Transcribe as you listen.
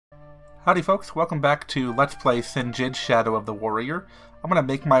Howdy folks, welcome back to Let's Play Sinjid, Shadow of the Warrior. I'm going to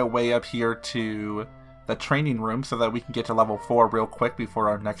make my way up here to the training room so that we can get to level 4 real quick before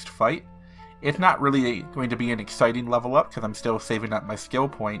our next fight. It's not really going to be an exciting level up because I'm still saving up my skill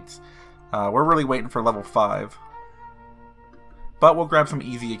points. We're really waiting for level 5. But we'll grab some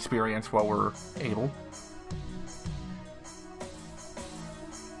easy experience while we're able.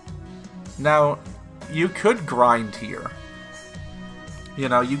 Now, you could grind here. You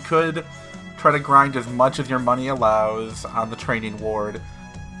know, you could try to grind as much as your money allows on the training ward,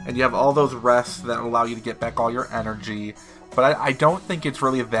 and you have all those rests that allow you to get back all your energy, but I don't think it's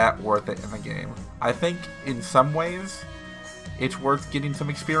really that worth it in the game. I think in some ways it's worth getting some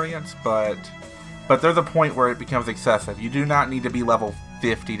experience, but there's a point where it becomes excessive. You do not need to be level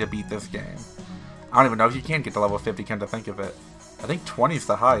 50 to beat this game. I don't even know if you can get to level 50, come to think of it. I think 20 is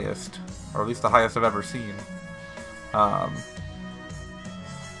the highest, or at least the highest I've ever seen.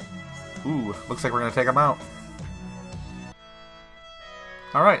 Ooh, looks like we're going to take him out.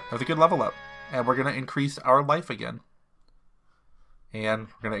 Alright, that's a good level up. And we're going to increase our life again. And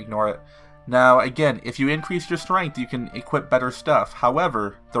we're going to ignore it. Now, again, if you increase your strength, you can equip better stuff.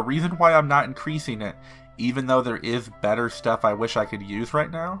 However, the reason why I'm not increasing it, even though there is better stuff I wish I could use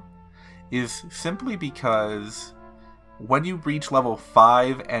right now, is simply because when you reach level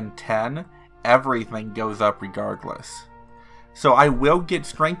 5 and 10, everything goes up regardless. So I will get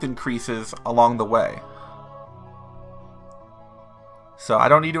strength increases along the way. So I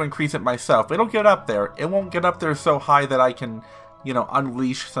don't need to increase it myself. It'll get up there. It won't get up there so high that I can, you know,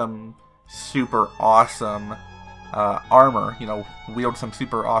 unleash some super awesome armor, you know, wield some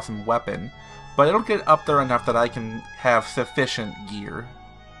super awesome weapon. But it'll get up there enough that I can have sufficient gear.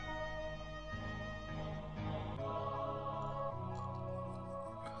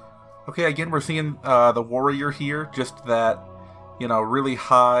 Okay, again, we're seeing the warrior here, just that, you know, really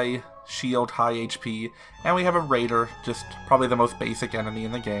high shield, high HP, and we have a raider, just probably the most basic enemy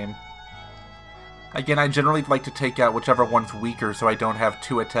in the game. Again, I generally like to take out whichever one's weaker so I don't have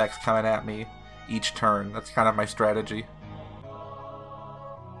 2 attacks coming at me each turn. That's kind of my strategy.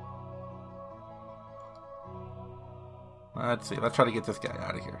 Let's see, let's try to get this guy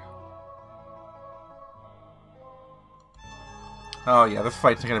out of here. Oh yeah, this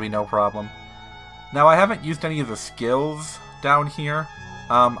fight's going to be no problem. Now, I haven't used any of the skills down here.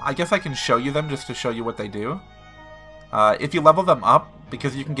 I guess I can show you them just to show you what they do. If you level them up,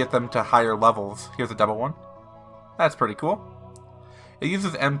 because you can get them to higher levels. Here's a double one. That's pretty cool. It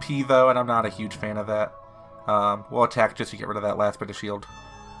uses MP though, and I'm not a huge fan of that. We'll attack just to get rid of that last bit of shield.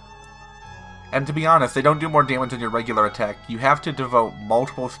 And to be honest, they don't do more damage than your regular attack. You have to devote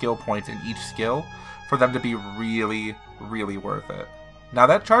multiple skill points in each skill for them to be really, really worth it. Now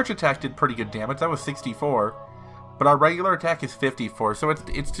that charge attack did pretty good damage. That was 64. But our regular attack is 54, so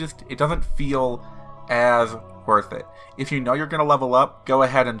it doesn't feel as worth it. If you know you're going to level up, go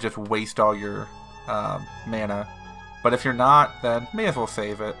ahead and just waste all your mana. But if you're not, then may as well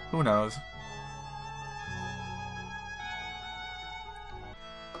save it. Who knows?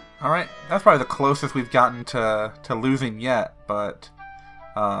 Alright, that's probably the closest we've gotten to losing yet, but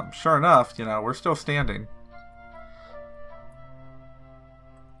sure enough, you know, we're still standing.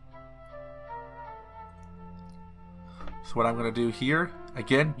 So what I'm going to do here,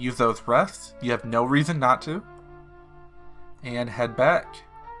 again, use those rests. You have no reason not to. And head back.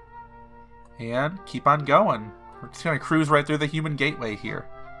 And keep on going. We're just going to cruise right through the human gateway here.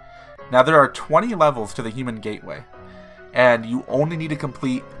 Now there are 20 levels to the human gateway. And you only need to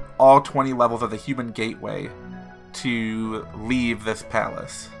complete all 20 levels of the human gateway to leave this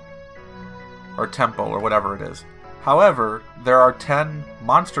palace. Or temple, or whatever it is. However, there are 10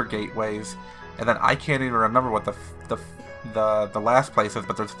 monster gateways. And then I can't even remember what the last place is,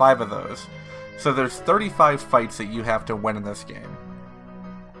 but there's 5 of those. So there's 35 fights that you have to win in this game.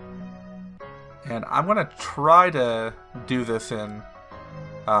 And I'm going to try to do this in,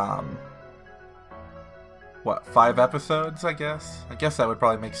 what, 5 episodes, I guess? I guess that would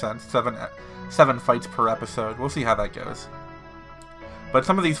probably make sense. 7 fights per episode. We'll see how that goes. But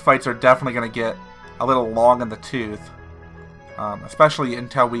some of these fights are definitely going to get a little long in the tooth. Especially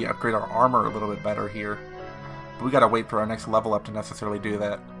until we upgrade our armor a little bit better here. But we gotta wait for our next level up to necessarily do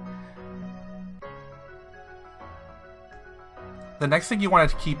that. The next thing you want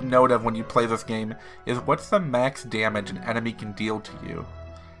to keep note of when you play this game is what's the max damage an enemy can deal to you.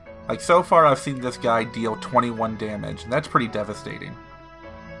 Like so far I've seen this guy deal 21 damage, and that's pretty devastating.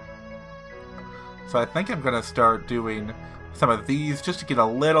 So I think I'm gonna start doing some of these just to get a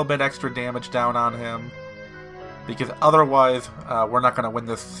little bit extra damage down on him. Because otherwise, we're not going to win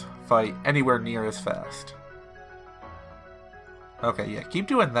this fight anywhere near as fast. Okay, yeah, keep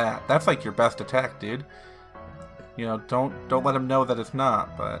doing that. That's like your best attack, dude. You know, don't let him know that it's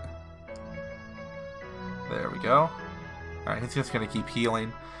not, but... There we go. Alright, he's just gonna keep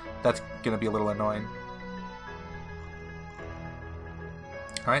healing. That's gonna be a little annoying.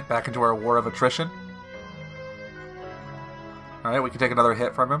 Alright, back into our war of attrition. Alright, we can take another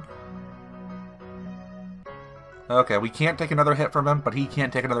hit from him. Okay, we can't take another hit from him, but he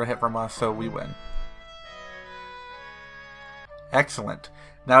can't take another hit from us, so we win. Excellent.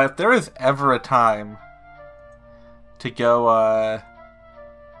 Now, if there is ever a time to go,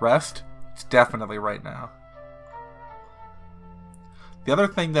 rest, it's definitely right now. The other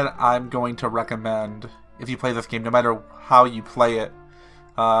thing that I'm going to recommend, if you play this game, no matter how you play it,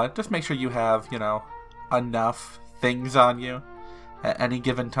 just make sure you have, you know, enough things on you at any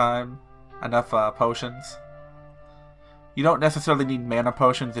given time. Enough, potions. You don't necessarily need mana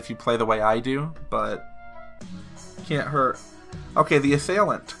potions if you play the way I do, but can't hurt. Okay, the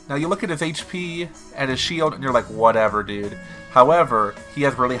assailant. Now you look at his HP and his shield and you're like, whatever, dude. However, he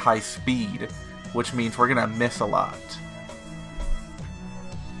has really high speed, which means we're gonna miss a lot.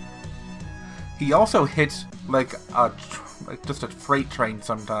 He also hits like just a freight train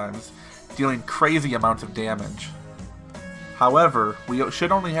sometimes, dealing crazy amounts of damage. However, we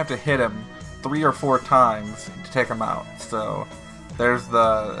should only have to hit him 3 or 4 times to take him out. So there's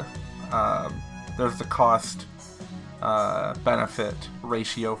the cost benefit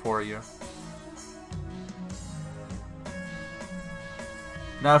ratio for you.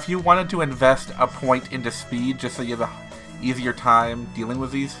 Now, if you wanted to invest a point into speed just so you have an easier time dealing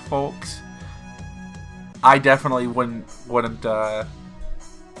with these folks, I definitely wouldn't tell you.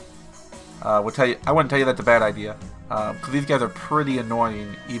 I wouldn't tell you that's a bad idea, because these guys are pretty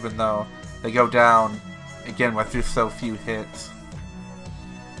annoying, even though they go down again with just so few hits.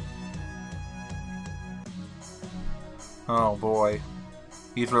 Oh boy,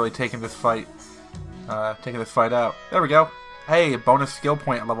 he's really taking this fight out. There we go. Hey, bonus skill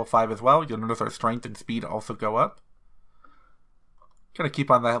point at level 5 as well. You'll notice our strength and speed also go up. Gonna keep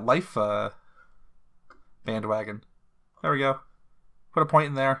on that life bandwagon. There we go. Put a point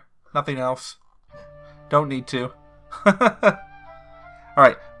in there. Nothing else. Don't need to.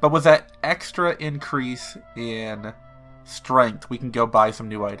 Alright, but with that extra increase in strength, we can go buy some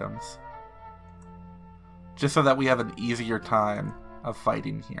new items. Just so that we have an easier time of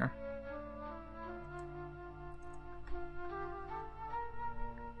fighting here.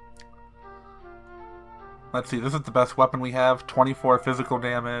 Let's see, this is the best weapon we have. 24 physical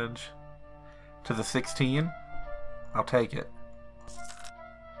damage to the 16. I'll take it.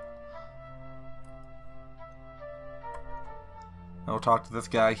 I'll talk to this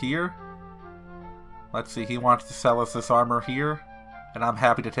guy here. Let's see, he wants to sell us this armor here, and I'm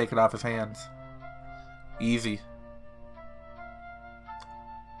happy to take it off his hands. Easy.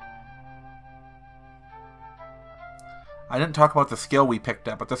 I didn't talk about the skill we picked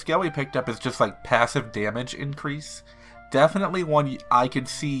up, but the skill we picked up is just like passive damage increase. Definitely one I could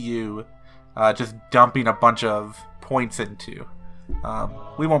see you just dumping a bunch of points into.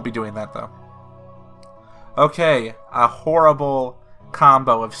 We won't be doing that though. Okay, a horrible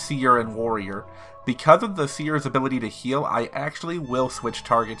combo of Seer and Warrior. Because of the Seer's ability to heal, I actually will switch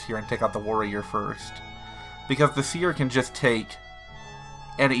targets here and take out the Warrior first. Because the Seer can just take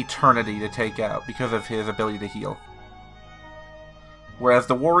an eternity to take out because of his ability to heal. Whereas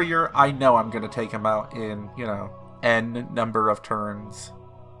the Warrior, I know I'm going to take him out in, you know, N number of turns.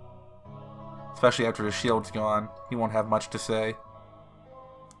 Especially after his shield's gone. He won't have much to say.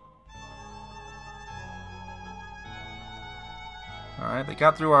 Alright, they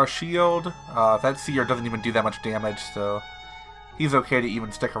got through our shield. That Seer doesn't even do that much damage, so he's okay to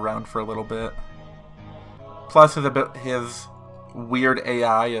even stick around for a little bit. Plus, his weird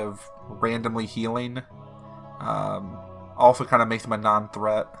AI of randomly healing also kind of makes him a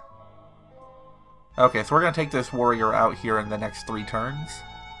non-threat. Okay, so we're going to take this Warrior out here in the next 3 turns.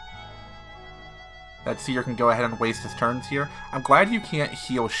 That Seer can go ahead and waste his turns here. I'm glad you can't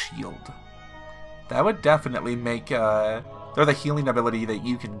heal shield. That would definitely make... there's a healing ability that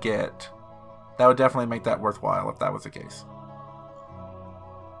you can get. That would definitely make that worthwhile if that was the case.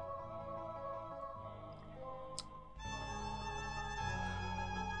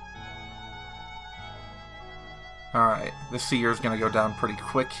 Alright, the Seer's gonna go down pretty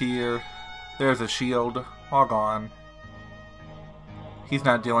quick here. There's a shield, all gone. He's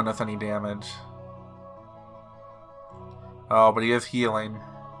not dealing us any damage. Oh, but he is healing.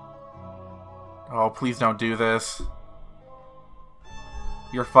 Oh, please don't do this.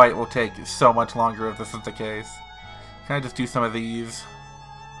 Your fight will take so much longer if this is the case. Can I just do some of these?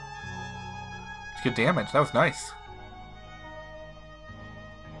 It's good damage. That was nice.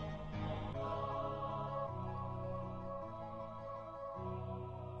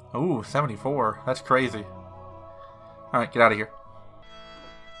 Ooh, 74. That's crazy. Alright, get out of here.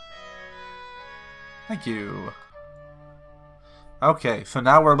 Thank you. Okay, so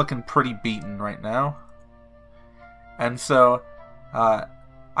now we're looking pretty beaten right now. And so, I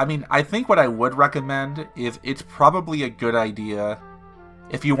mean, I think what I would recommend is it's probably a good idea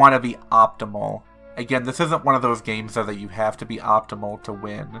if you want to be optimal. Again, this isn't one of those games though that you have to be optimal to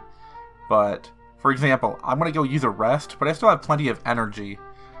win. But, for example, I'm going to go use a rest, but I still have plenty of energy.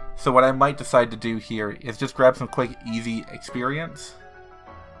 So what I might decide to do here is just grab some quick, easy experience.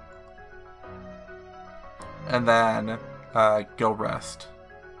 And then go rest.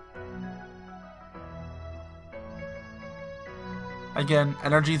 Again,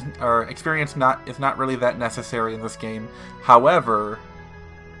 experience is not really that necessary in this game. However,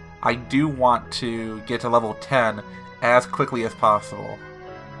 I do want to get to level 10 as quickly as possible.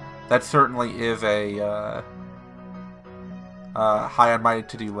 That certainly is a high on my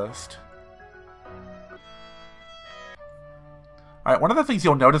to-do list. Alright, one of the things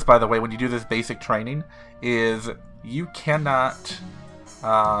you'll notice, by the way, when you do this basic training is you cannot,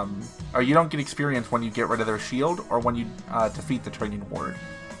 or you don't get experience when you get rid of their shield or when you defeat the training ward.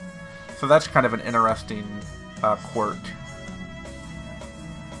 So that's kind of an interesting quirk.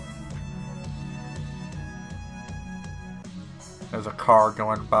 There's a car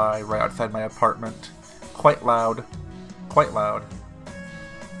going by right outside my apartment. Quite loud. Quite loud.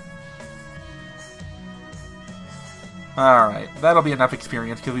 Alright, that'll be enough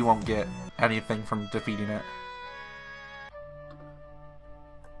experience because we won't get anything from defeating it.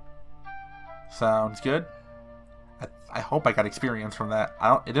 Sounds good. I hope I got experience from that.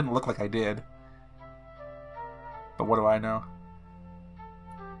 It didn't look like I did. But what do I know?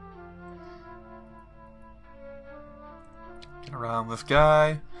 Get around this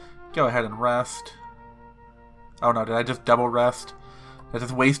guy. Go ahead and rest. Oh no, did I just double rest? Did I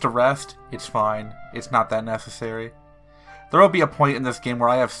just waste a rest? It's fine. It's not that necessary. There will be a point in this game where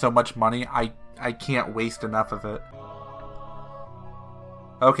I have so much money, I can't waste enough of it.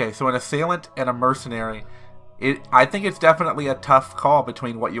 Okay, so an assailant and a mercenary. I think it's definitely a tough call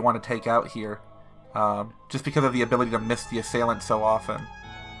between what you want to take out here. Just because of the ability to miss the assailant so often.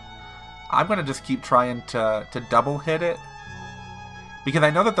 I'm going to just keep trying to double hit it. Because I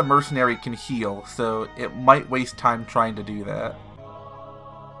know that the mercenary can heal, so it might waste time trying to do that.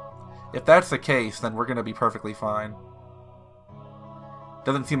 If that's the case, then we're going to be perfectly fine.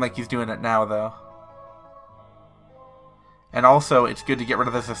 Doesn't seem like he's doing it now, though. And also, it's good to get rid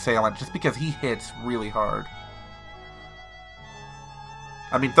of this assailant, just because he hits really hard.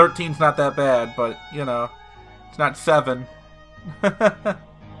 I mean, 13's not that bad, but, you know, it's not 7.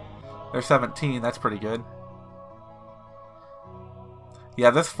 They're 17, that's pretty good. Yeah,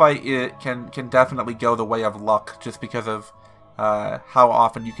 this fight can definitely go the way of luck, just because of how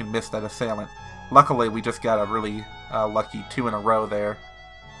often you can miss that assailant. Luckily, we just got a really lucky 2 in a row there.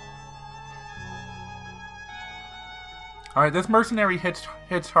 Alright, this mercenary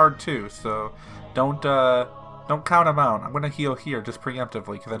hits hard too, so don't count him out. I'm going to heal here just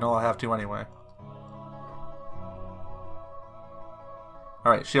preemptively, because I know I'll have to anyway.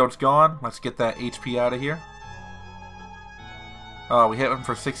 Alright, shield's gone. Let's get that HP out of here. Oh, we hit him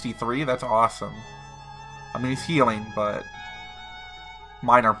for 63? That's awesome. I mean, he's healing, but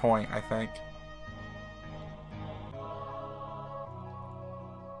minor point, I think.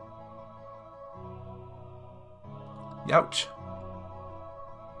 Ouch.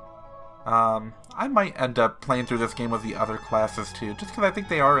 I might end up playing through this game with the other classes too, just because I think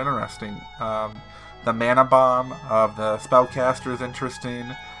they are interesting. The mana bomb of the spellcaster is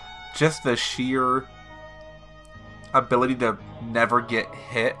interesting. Just the sheer ability to never get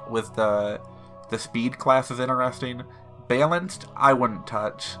hit with the speed class is interesting. Balanced, I wouldn't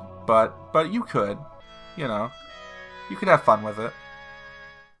touch, but you could, you know, you could have fun with it.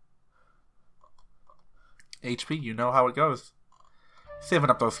 HP, you know how it goes. Saving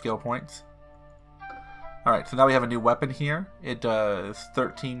up those skill points. Alright, so now we have a new weapon here. It does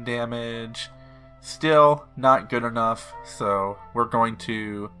 13 damage. Still not good enough, so we're going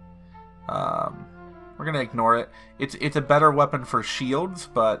to ignore it. It's a better weapon for shields,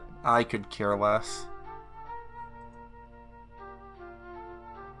 but I could care less.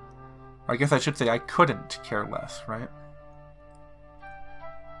 Or I guess I should say I couldn't care less, right?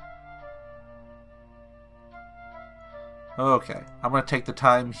 Okay, I'm going to take the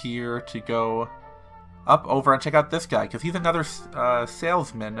time here to go up over and check out this guy, because he's another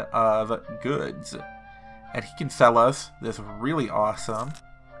salesman of goods. And he can sell us this really awesome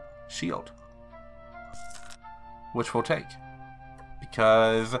shield, which we'll take.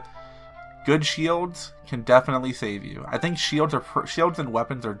 Because good shields can definitely save you. I think shields and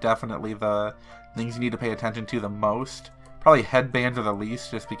weapons are definitely the things you need to pay attention to the most. Probably headbands are the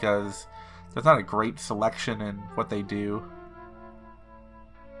least, just because there's not a great selection in what they do.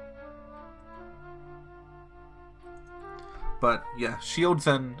 But yeah, shields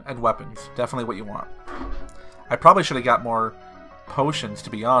and weapons, definitely what you want. I probably should have got more potions, to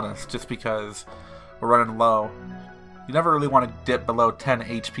be honest, just because we're running low. You never really want to dip below 10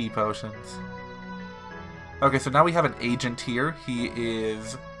 HP potions. Okay, so now we have an agent here. He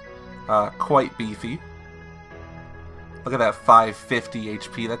is quite beefy. Look at that 550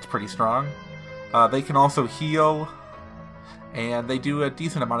 HP, that's pretty strong. They can also heal, and they do a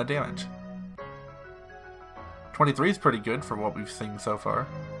decent amount of damage. 23 is pretty good for what we've seen so far.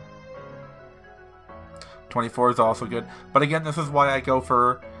 24 is also good. But again, this is why I go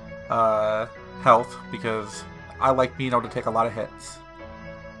for health, because I like being able to take a lot of hits.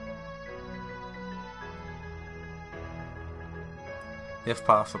 If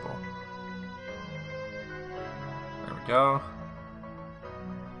possible. There we go.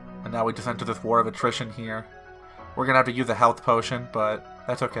 And now we just enter this war of attrition here. We're going to have to use a health potion, but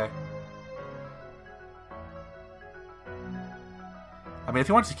that's okay. I mean, if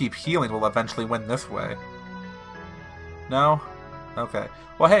he wants to keep healing, we'll eventually win this way. No? Okay.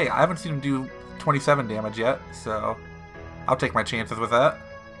 Well, hey, I haven't seen him do 27 damage yet, so I'll take my chances with that.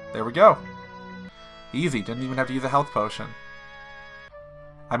 There we go. Easy. Didn't even have to use a health potion.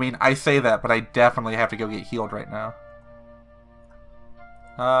 I mean, I say that, but I definitely have to go get healed right now.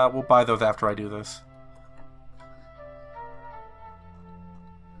 We'll buy those after I do this.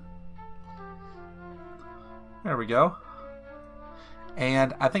 There we go.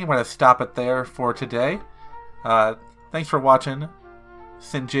 And I think I'm going to stop it there for today. Thanks for watching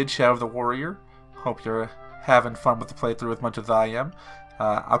Sinjid, Shadow of the Warrior. Hope you're having fun with the playthrough as much as I am.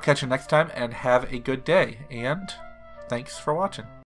 I'll catch you next time, and have a good day. And thanks for watching.